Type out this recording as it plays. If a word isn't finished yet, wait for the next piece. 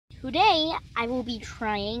today I will be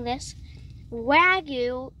trying this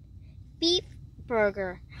wagu beef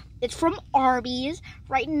burger. It's from Arby's.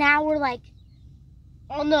 Right now we're like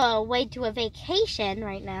on the way to a vacation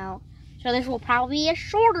right now. So this will probably be a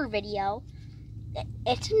shorter video.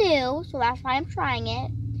 It's new, so that's why I'm trying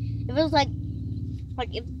it. If it was like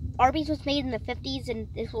if Arby's was made in the 50s and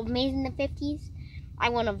this was made in the 50s, I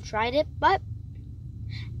wouldn't have tried it, but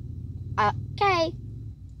okay.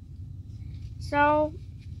 So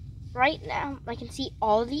right now I can see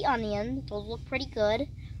all the onions. Those look pretty good.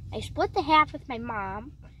 I split the half with my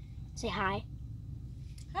mom. Say hi.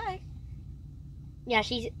 Hi. Yeah,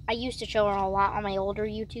 I used to show her a lot on my older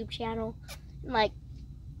YouTube channel. And like,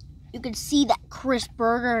 you can see that crisp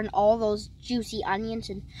burger and all those juicy onions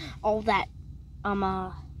and all that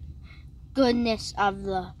goodness of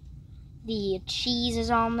the cheese is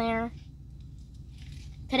on there.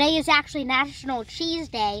 Today is actually National Cheese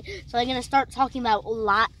Day, so I'm gonna start talking about a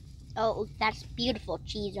lot. Oh, that's beautiful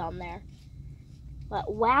cheese on there. But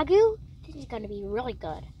Wagyu, this is gonna be really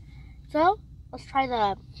good. So let's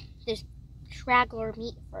try this straggler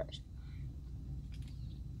meat first.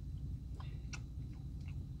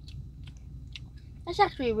 That's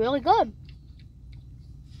actually really good.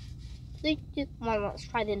 Well, let's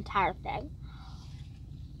try the entire thing.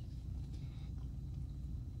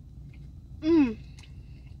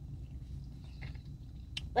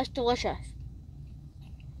 That's delicious.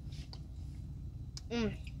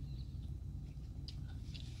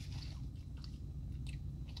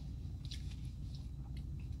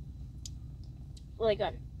 Really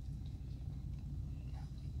good.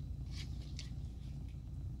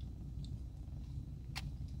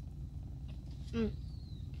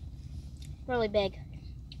 Really big.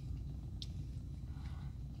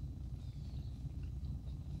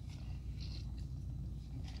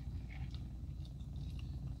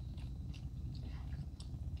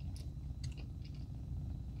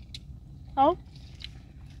 So,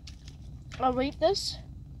 I'll rate this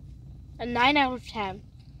a 9 out of 10.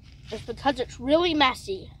 It's because it's really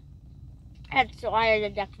messy. And so I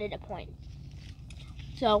deducted a point.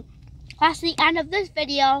 So, that's the end of this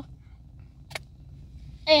video.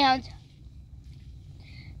 And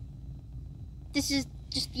this is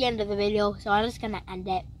just the end of the video, so I'm just gonna end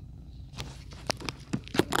it.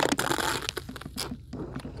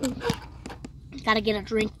 Gotta get a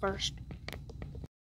drink first.